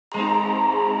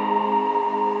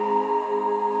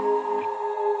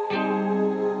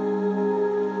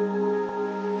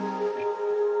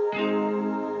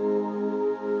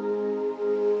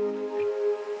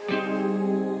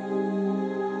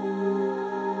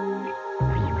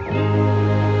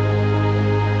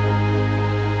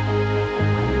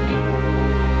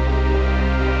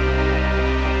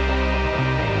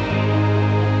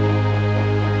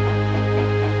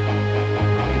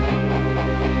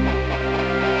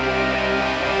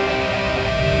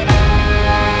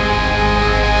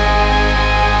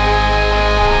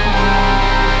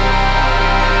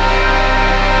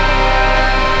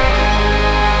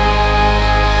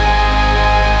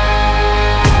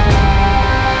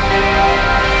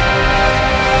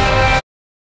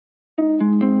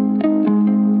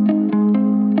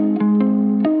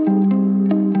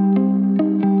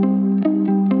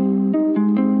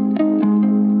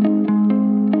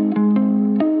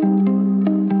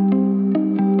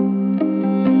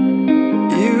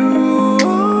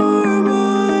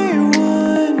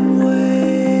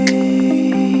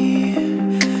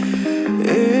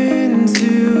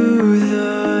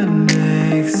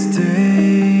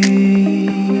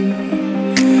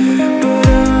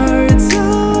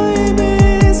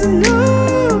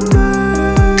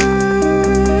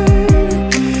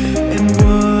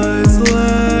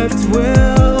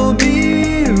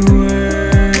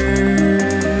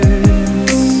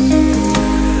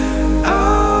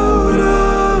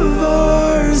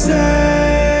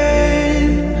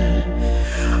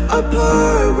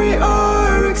apart, we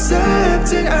are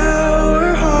accepting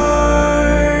our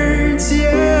hearts,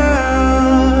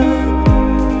 yeah.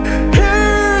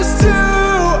 Here's to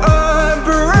a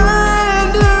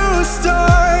brand new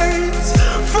start.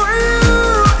 For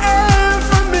you and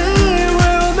for me,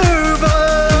 we'll move on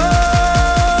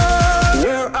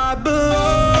where I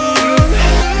belong.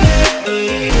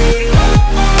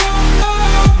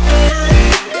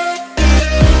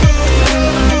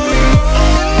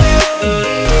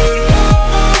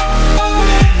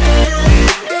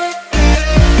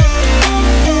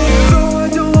 Though I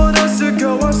don't want us to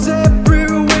go our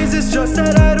separate ways, it's just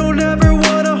that I don't ever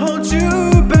want to hold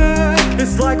you back.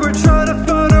 It's like we're trying to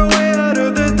find our way out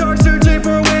of the dark, searching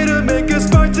for a way to make a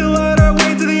spark to light our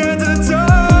way to the end of the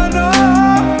tunnel.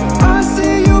 I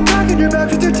see you back in your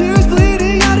back with your tears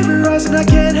bleeding out of your eyes, and I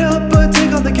can't help but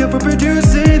take on the guilt for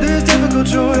producing this difficult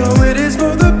choice. So it is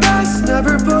for the best,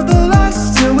 never for the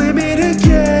last, till we meet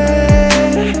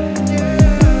again.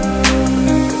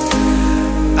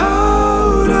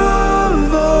 Out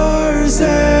of our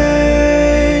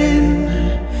zen,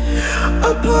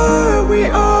 apart we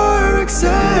are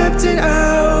accepting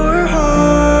our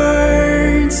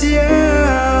hearts,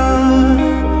 yeah.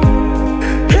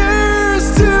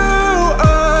 Here's to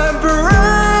a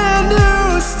brand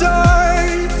new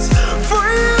start. For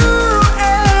you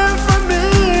and for me,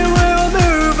 we'll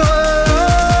move on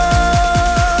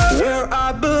where I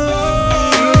belong.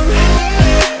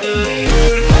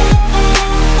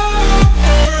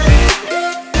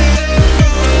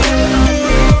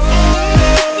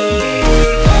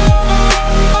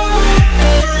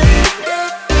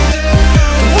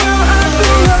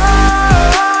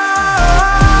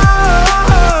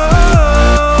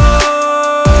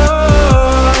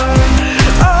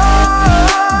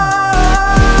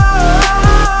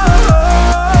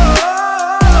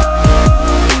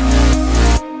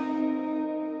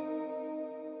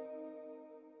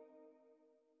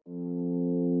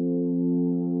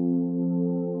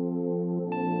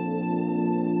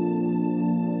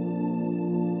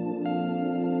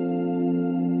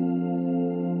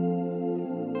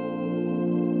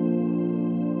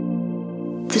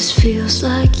 This feels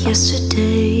like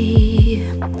yesterday.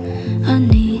 I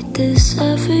need this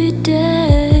every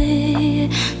day.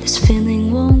 This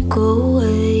feeling won't go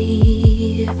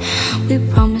away. We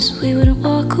promised we wouldn't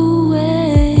walk away.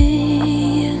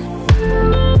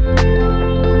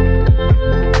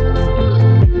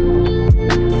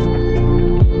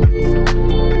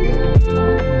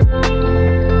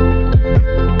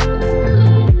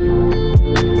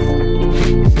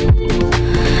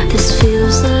 This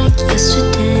feels like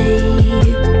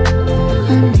yesterday.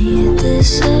 I need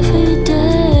this every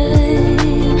day.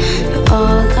 You're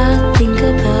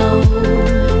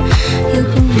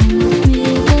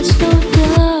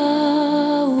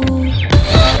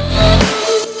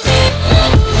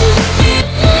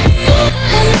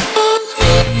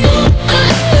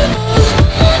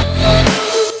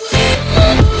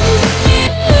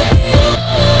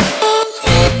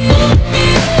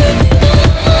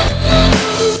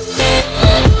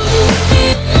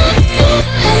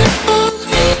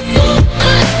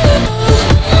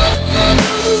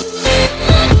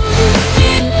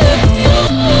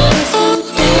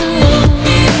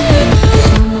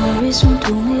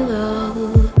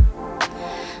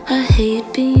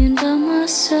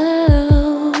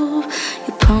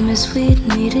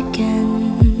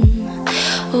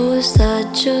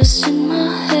that just in my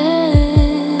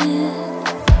head?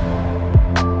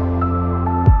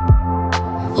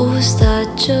 Or was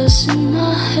that just in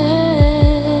my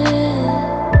head?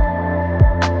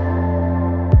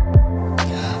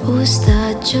 Or was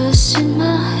that just in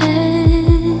my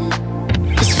head?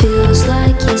 This feels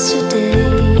like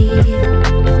yesterday.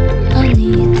 I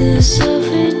need this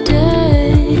every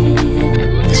day.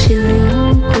 This feeling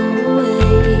won't go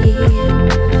away.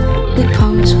 We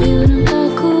promised we wouldn't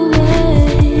walk away.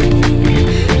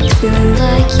 It's feeling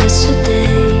like yesterday.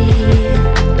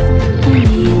 I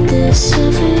need this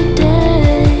every day.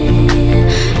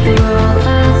 You're all I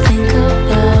think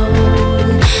about.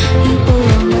 You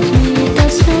belong with me,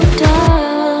 that's no doubt.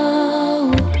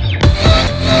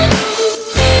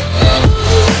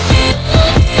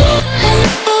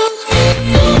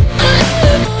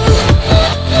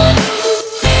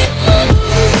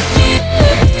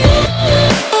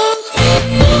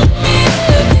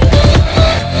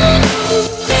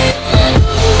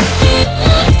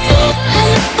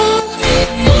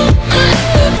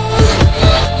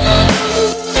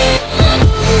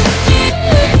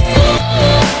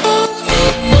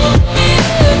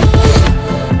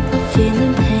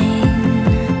 Feeling pain,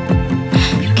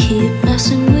 you keep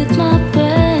messing with my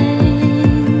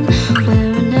brain.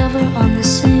 We're never on the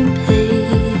same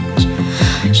page.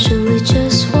 Should we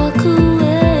just walk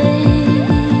away?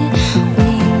 We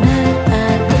met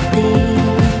at the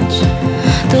beach.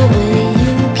 The way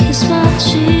you kissed my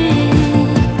cheek.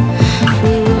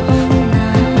 We were only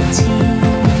 19,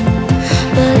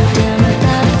 but damn it,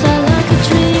 that felt like a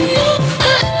dream.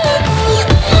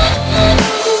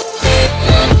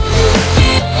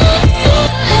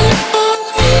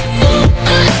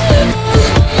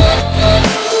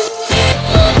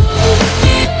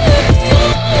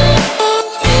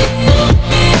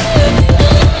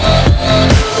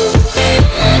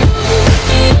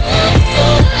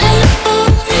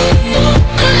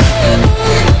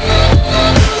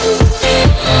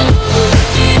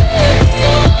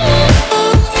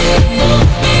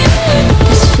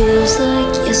 This feels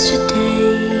like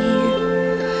yesterday.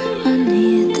 I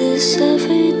need this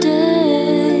every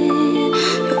day.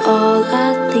 You're all I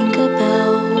think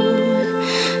about.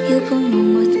 You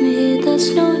belong with me, that's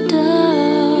no doubt.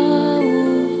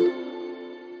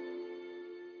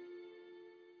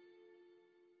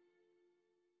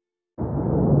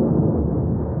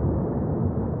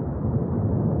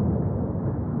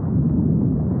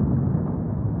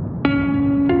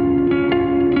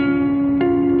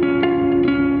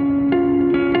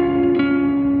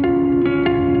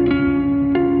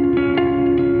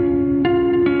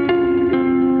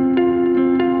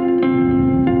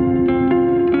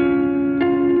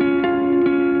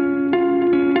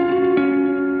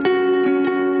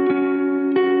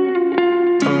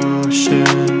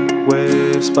 Ocean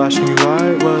waves splashing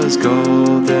white was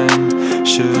golden.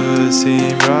 Should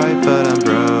seem right, but I'm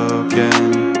broken.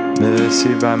 Miss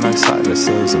you by my side, miss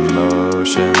those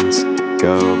emotions.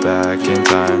 Go back in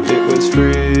time, it was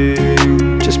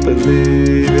freeing. Just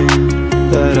believing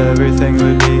that everything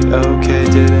would be okay.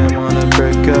 Didn't wanna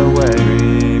break away.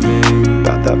 Dreaming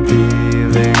about that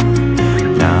feeling.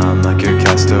 Now I'm like your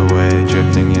castaway,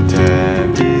 drifting into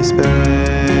empty space.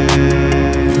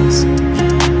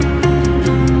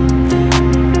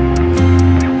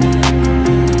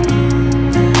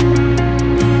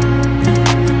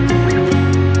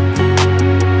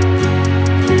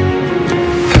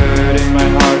 Hurting, my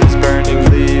heart is burning,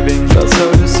 leaving. Felt so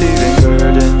deceiving,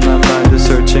 burden my mind is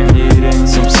searching, needing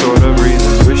some sort of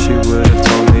reason. Wish you would have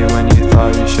told me when you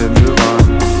thought you should move on.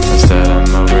 Instead I'm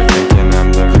overthinking,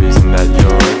 I'm the reason that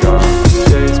you're gone.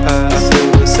 Days pass, I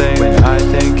feel the same when I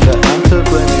think that I'm to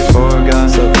blame. You forgot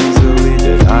so easily,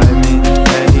 did I mean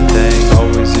anything?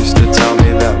 Always used to tell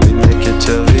me that we'd make it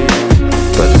till the end,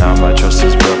 but now my trust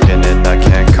is broken and I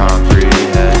can't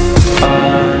comprehend.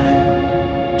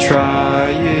 I'm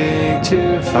trying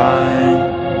to find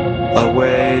a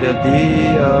way to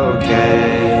be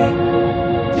okay,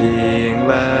 being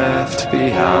left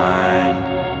behind,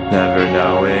 never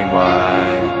knowing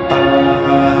why.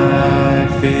 I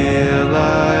feel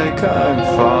like I'm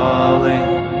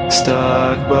falling,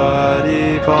 stuck but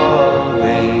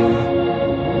evolving.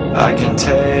 I can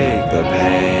take the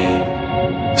pain,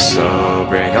 so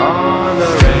bring on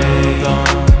the rain.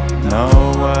 Don't know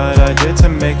what I did to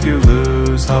make you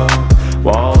lose hope.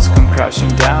 Walls come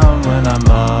crashing down when I'm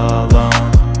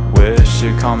alone. Wish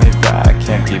you'd call me back,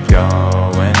 can't keep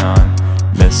going on.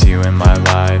 Miss you in my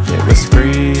life, it was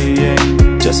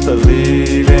freeing. Just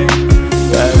believing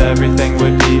that everything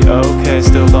would be okay.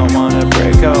 Still don't wanna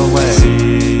break away.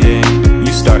 Seeing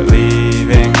you start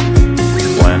leaving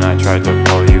when I tried to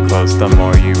pull you close the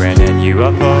more you ran and you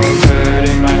opposed.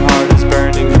 Hurting, my heart is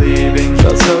burning, leaving.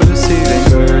 Felt so deceiving,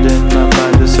 burden. My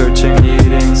mind is searching,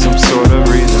 needing some sort of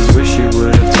reason. Wish you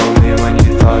would have told me when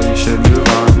you thought you should move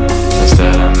on.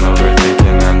 Instead I'm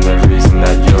overthinking, I'm the reason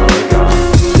that you're gone.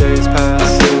 Days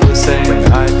pass, still the same, when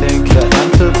I think that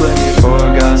I'm to blame. You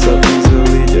forgot so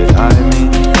easily, did I mean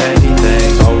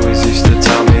anything? Always used to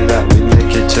tell me that we'd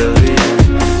make it till the end,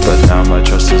 but now my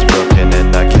trust is broken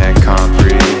and I can't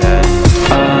comprehend.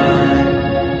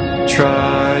 I'm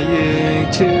trying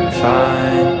to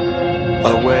find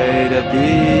a way to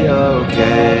be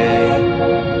okay,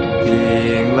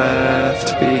 being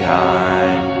left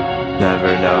behind,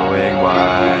 never knowing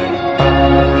why.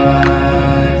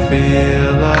 I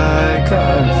feel like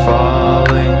I'm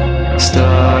falling,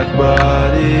 stuck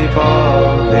but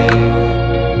evolving.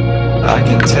 I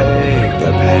can take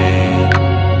the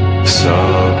pain,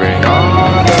 so bring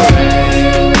on the rain.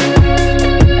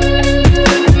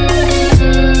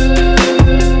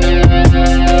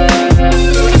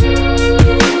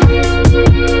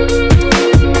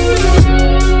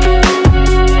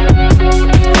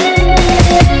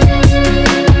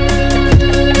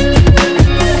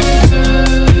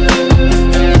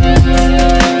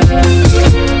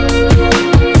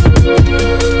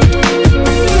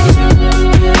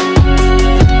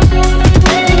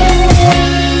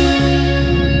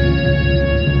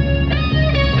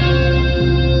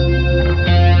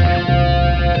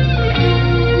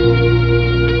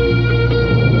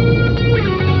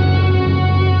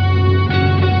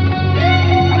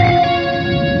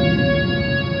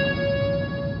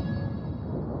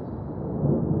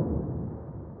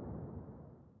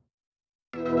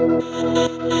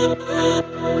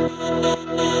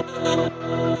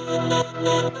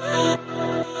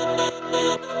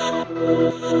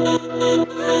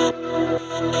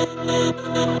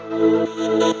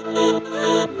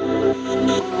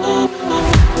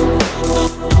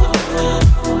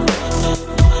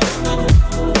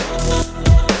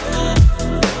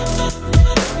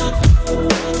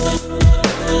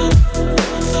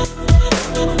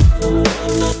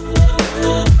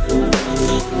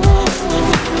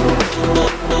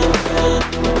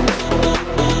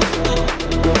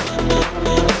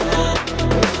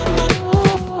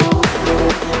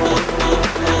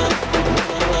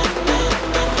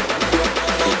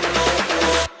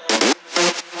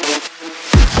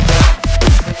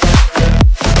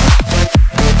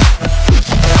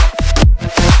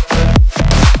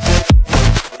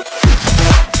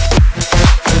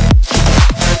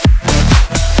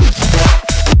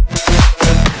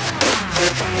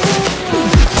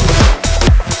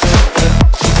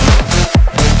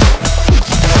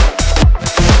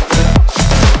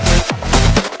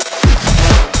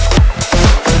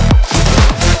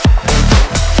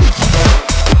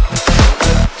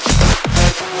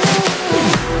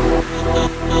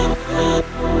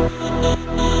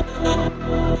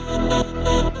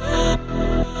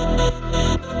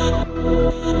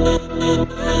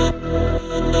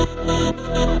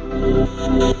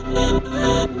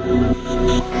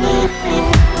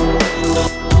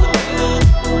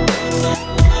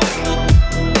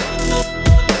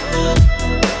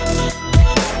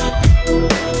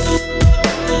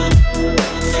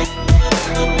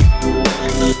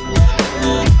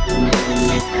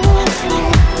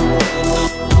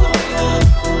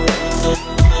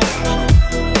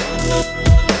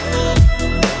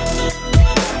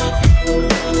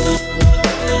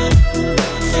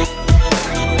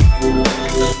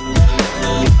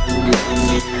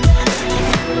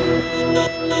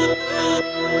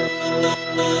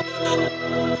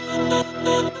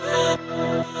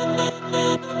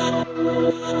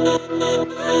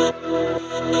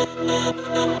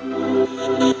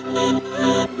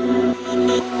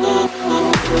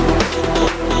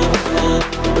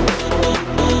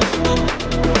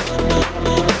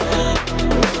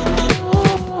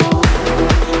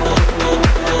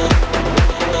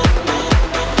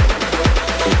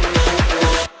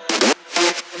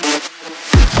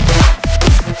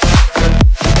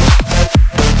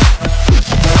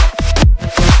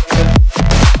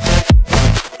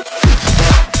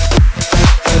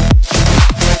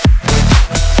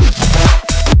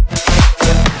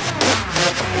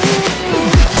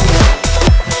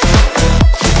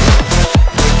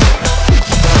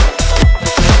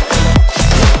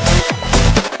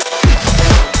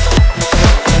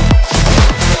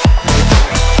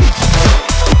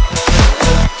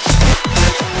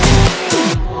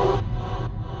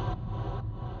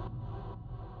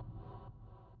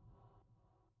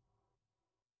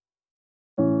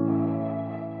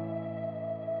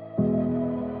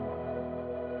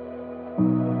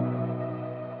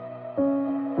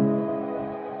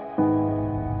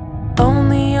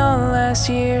 last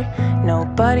year.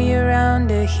 Nobody around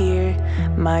to hear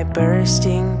my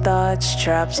bursting thoughts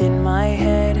trapped in my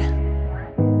head.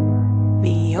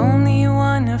 The only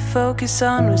one to focus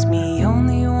on was me,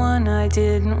 only one I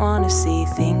didn't want to see,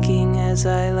 thinking as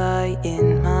I lie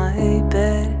in my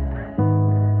bed.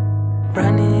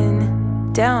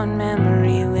 Running down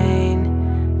memory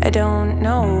lane, I don't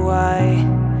know why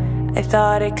I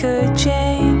thought I could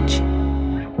change.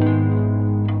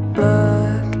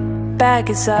 Look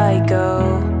back as I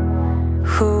go,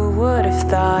 who would have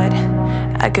thought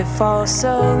I could fall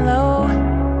so low?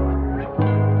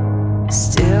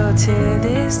 Still to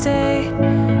this day,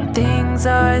 things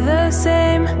are the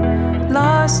same.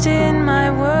 Lost in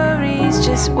my worries,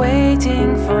 just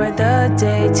waiting for the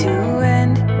day to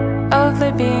end. Of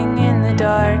living in the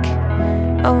dark,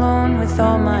 alone with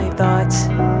all my thoughts,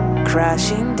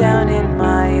 crashing down in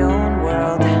my own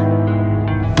world.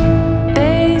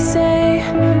 They say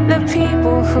the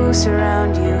people who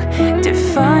surround you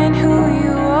define who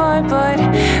you are, but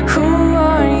who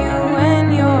are you when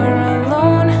you're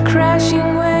alone?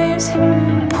 Crashing waves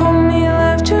pull me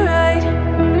left to right.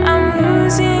 I'm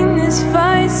losing this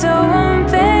fight, so I'm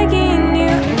begging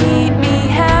you, meet me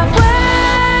halfway.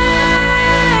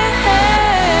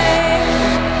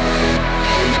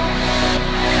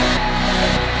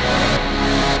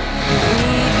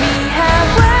 Meet me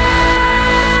halfway.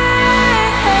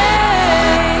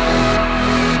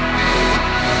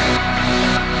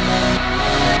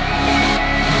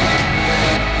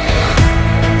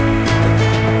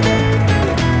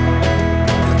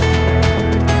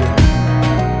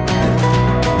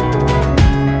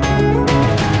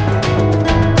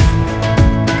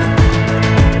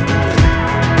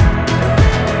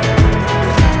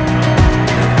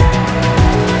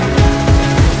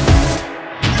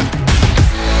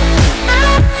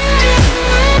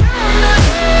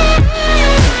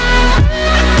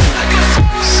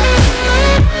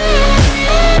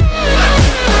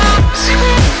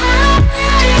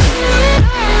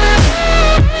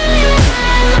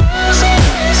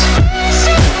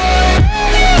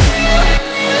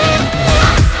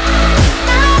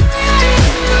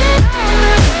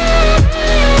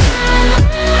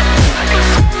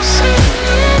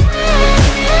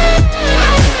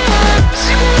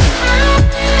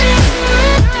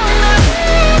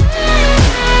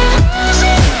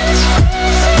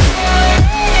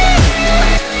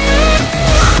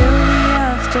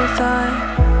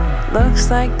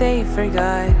 Like they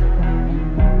forgot.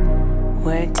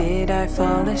 Where did I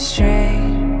fall astray?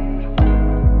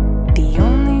 The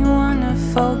only one to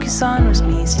focus on was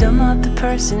me, still not the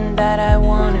person that I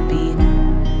wanna be.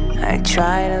 I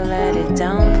try to let it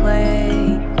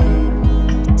downplay.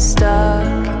 Stuck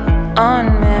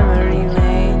on memory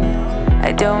lane,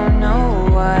 I don't know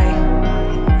why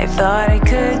I thought I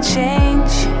could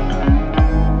change.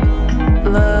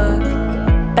 Look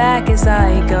back as I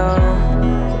go,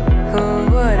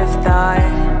 who would have thought?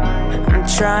 I'm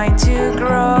trying to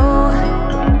grow.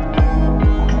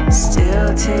 Still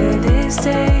to this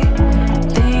day,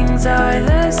 things are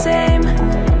the same.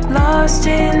 Lost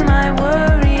in my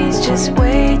worries, just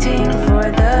waiting for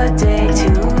the day to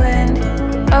end.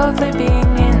 Of living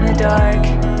in the dark,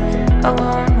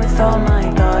 alone with all my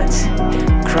thoughts,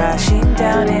 crashing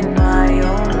down in my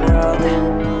own world.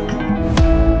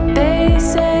 They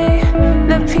say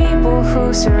the people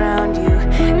who surround you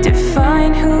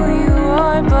define who you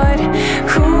are, but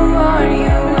who are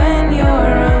you when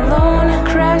you're alone?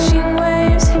 Crashing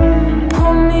waves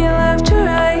pull me left to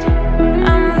right.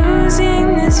 I'm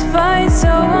losing this fight, so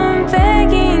I'm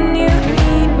begging you,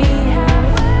 meet me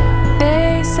halfway.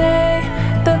 They say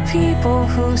the people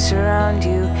who surround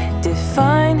you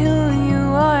define who you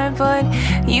are, but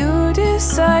you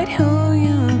decide who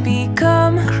you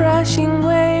become. Crashing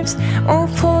waves will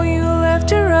pull you left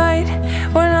to right.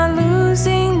 We're not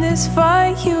losing this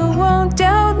fight, you won't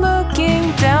doubt.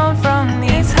 Looking down from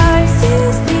these heights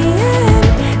is the end.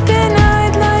 Then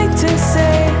I'd like to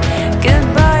say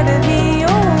goodbye to the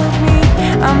old me.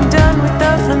 I'm done with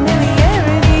the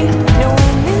familiarity. No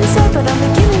one inside, but I'm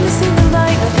beginning to see the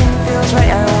light. Nothing feels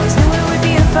right, I always knew it would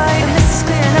be a fight. And this is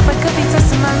clearing up, I could be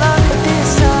testing my luck, but this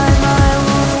time I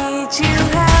will meet you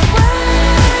halfway.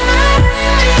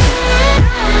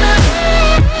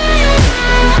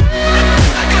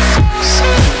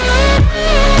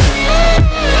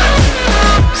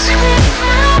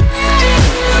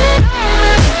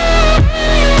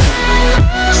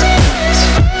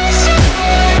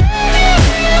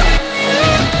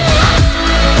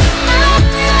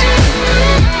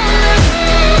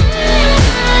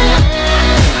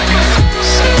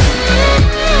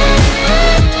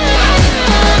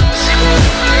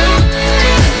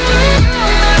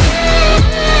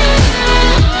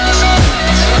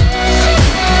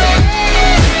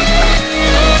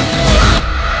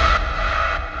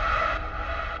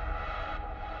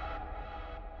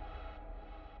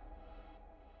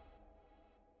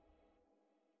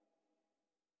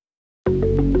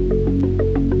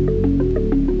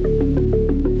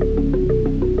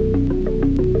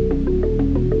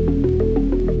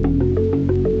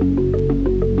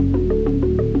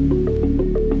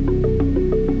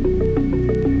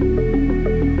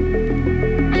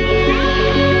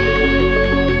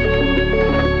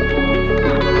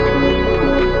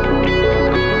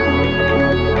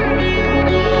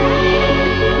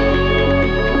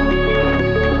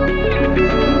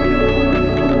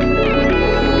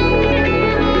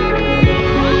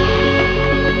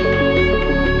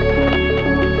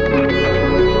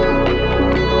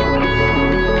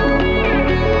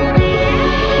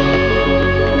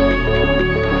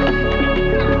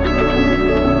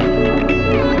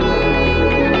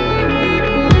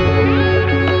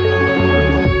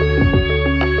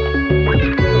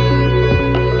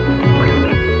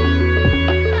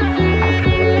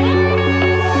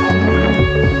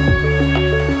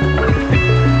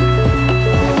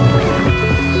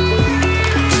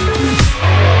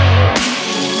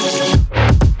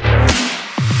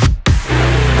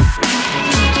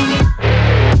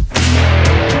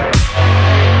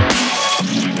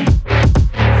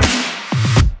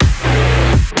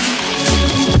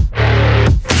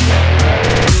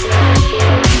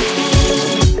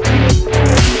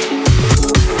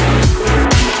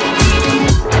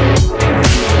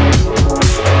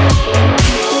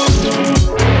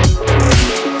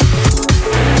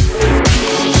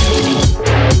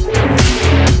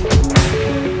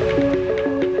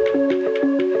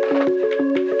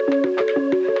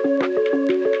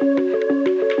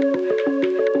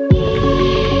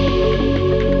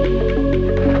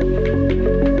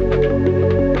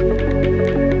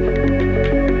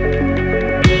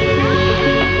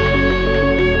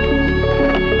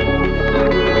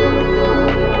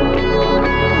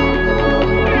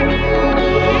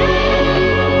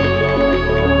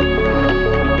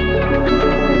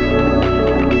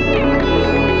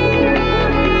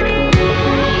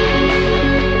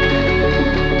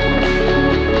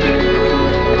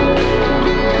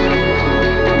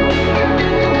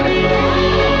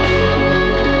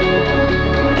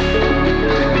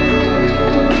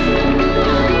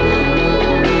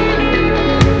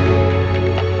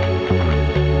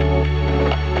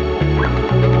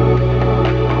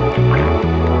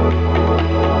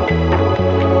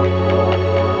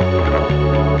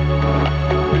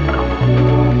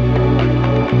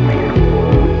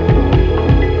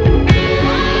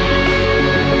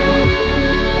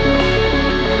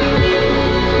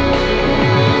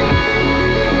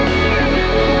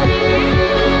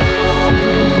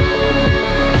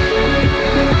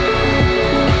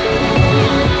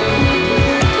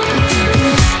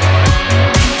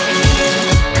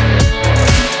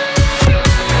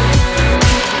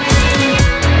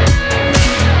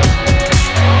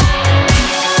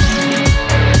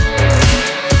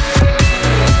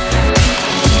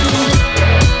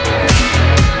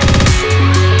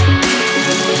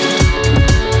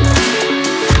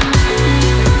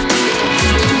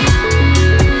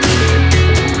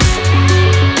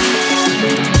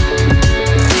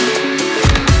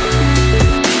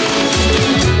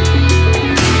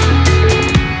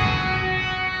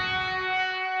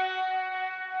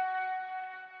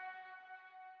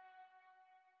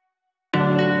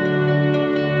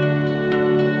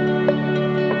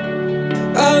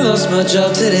 lost my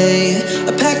job today.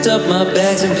 I packed up my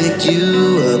bags and picked you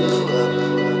up,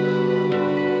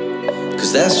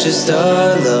 'cause that's just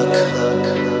our luck.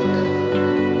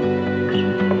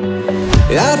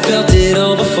 I felt it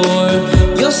all before.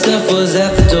 Your stuff was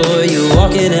at the door. You were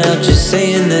walking out just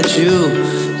saying that you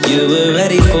were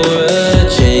ready for a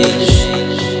change.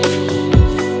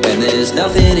 And there's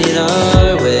nothing in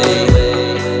our way.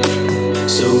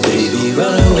 So baby,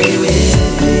 run away with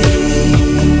me.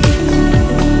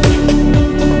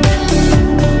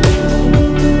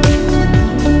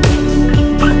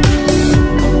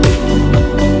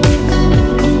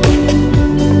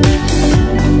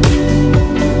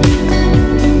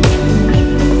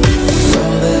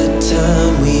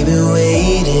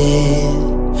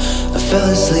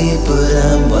 Fell asleep, but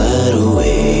I'm wide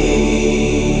awake.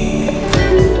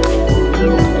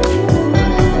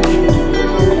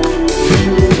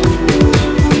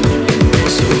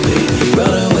 So baby,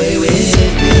 run away with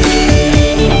me.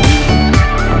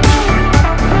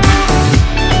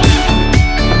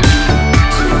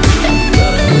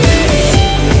 Run away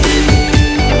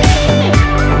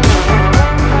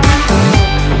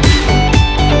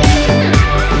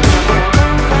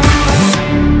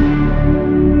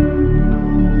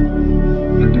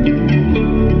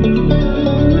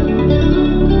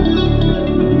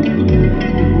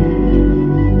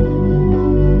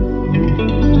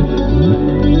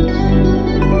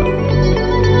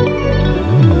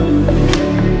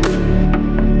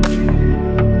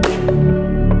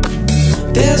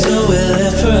There's nowhere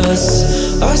left for us.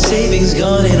 Our savings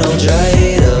gone and all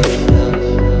dried up,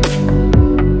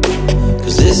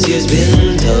 'cause this year's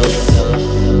been tough.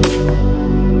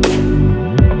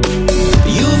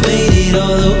 You've made it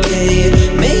all okay,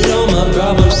 made all my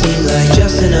problems seem like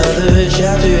just another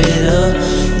chapter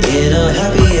in a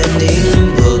happy ending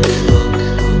book.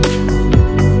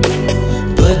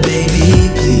 But baby,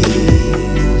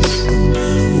 please,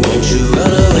 won't you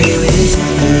run away with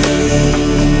me?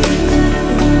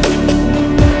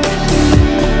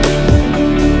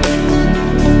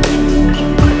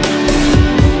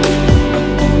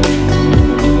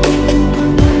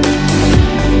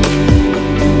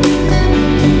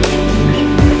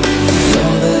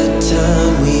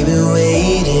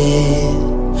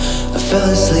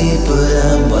 Fell asleep, but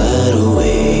I'm wide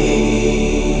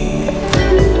awake.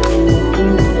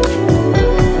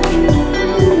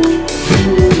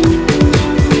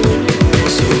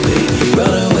 So baby,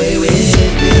 run away with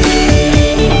me.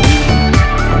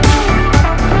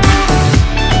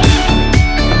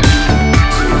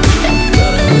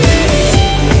 Run away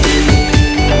with me.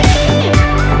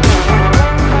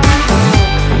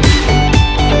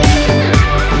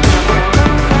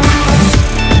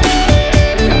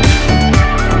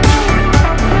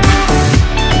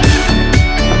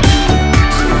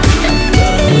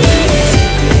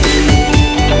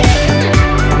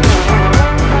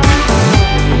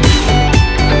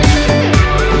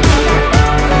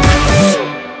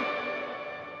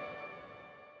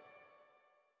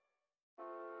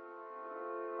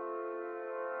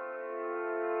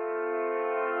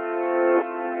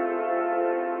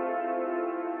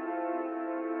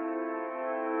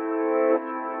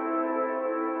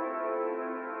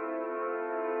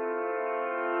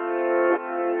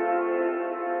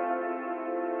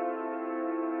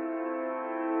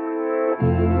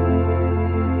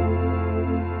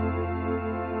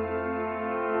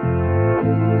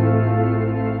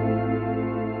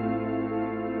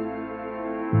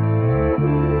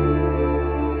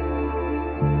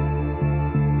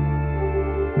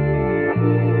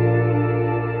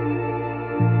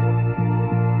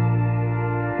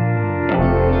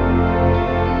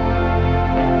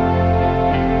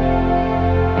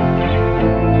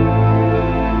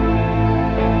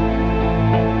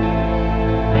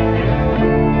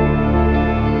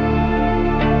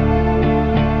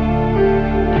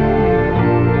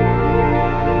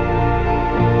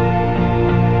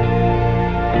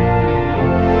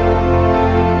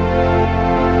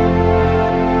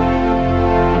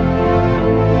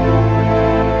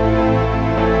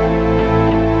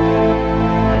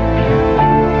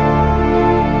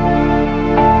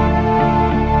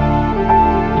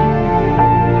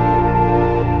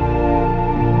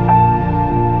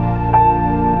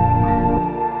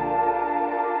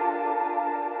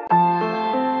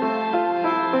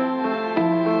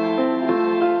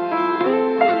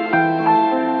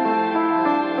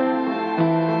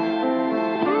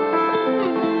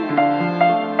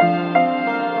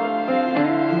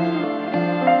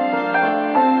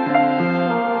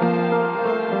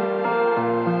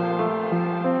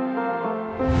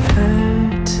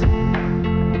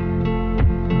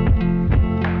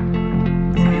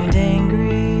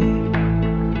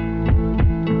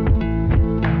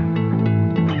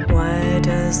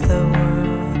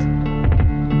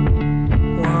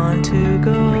 want to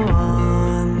go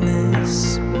on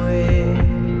this way.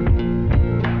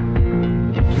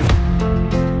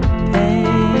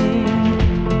 Pain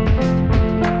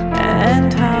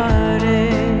and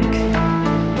heartache.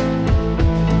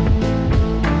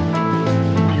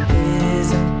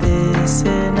 Isn't this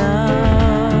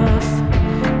enough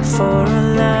for a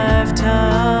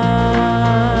lifetime?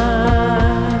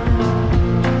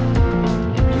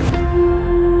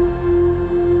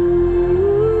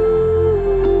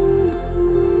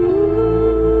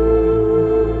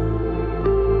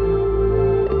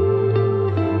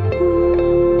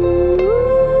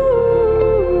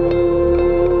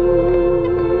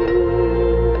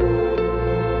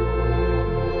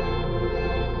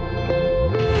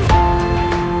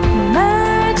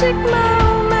 Magic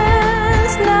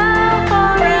moments now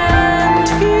far and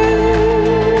few.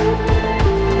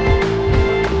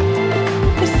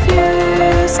 If you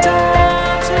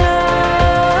stopped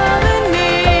loving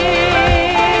me,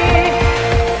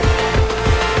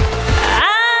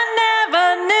 I never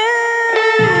knew.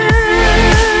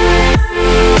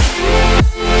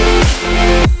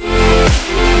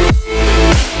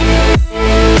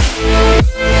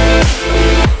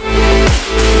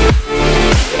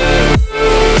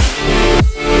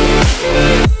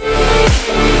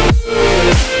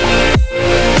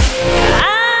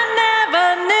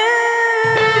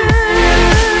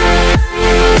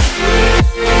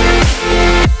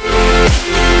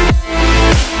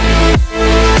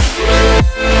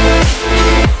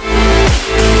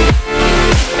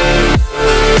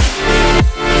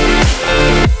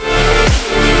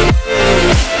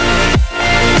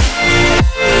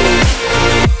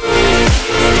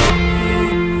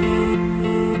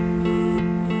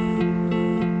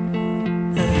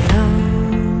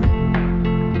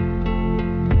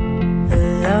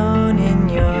 Alone in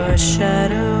your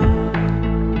shadow,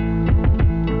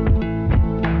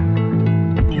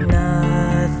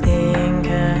 nothing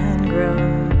can grow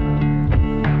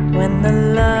when the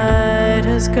light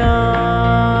has gone.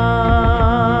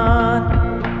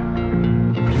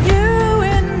 You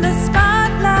in the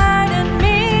spotlight and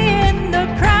me in the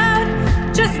crowd,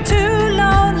 just two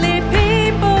lonely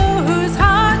people whose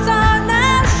hearts are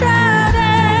now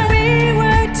shrouded. We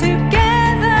were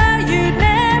together, you'd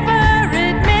never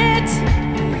admit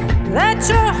that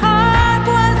your heart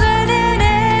wasn't in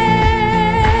it.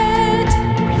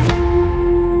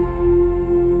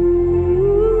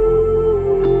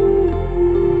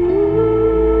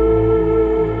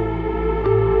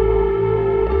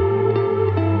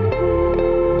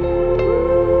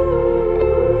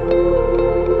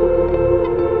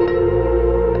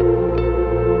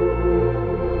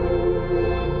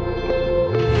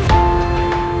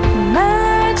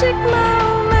 Magic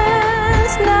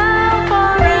moments now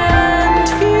far and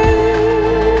few.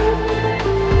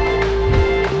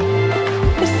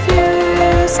 If you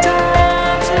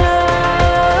stopped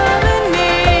loving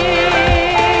me,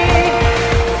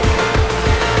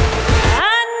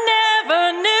 I never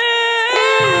knew.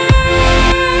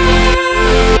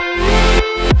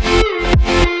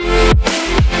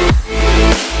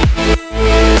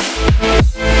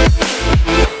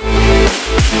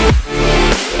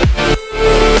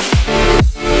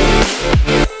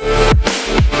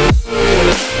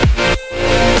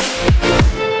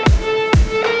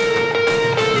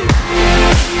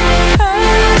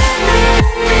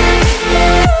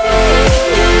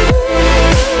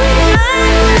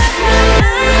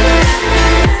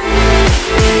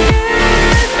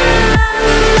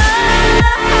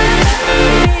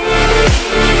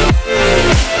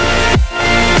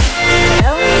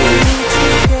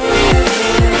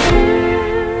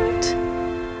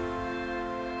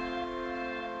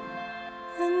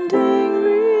 And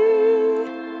angry,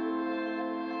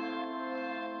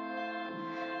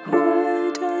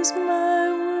 why does my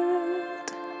world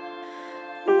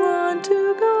want to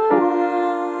go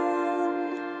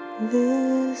on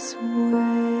this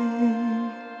way?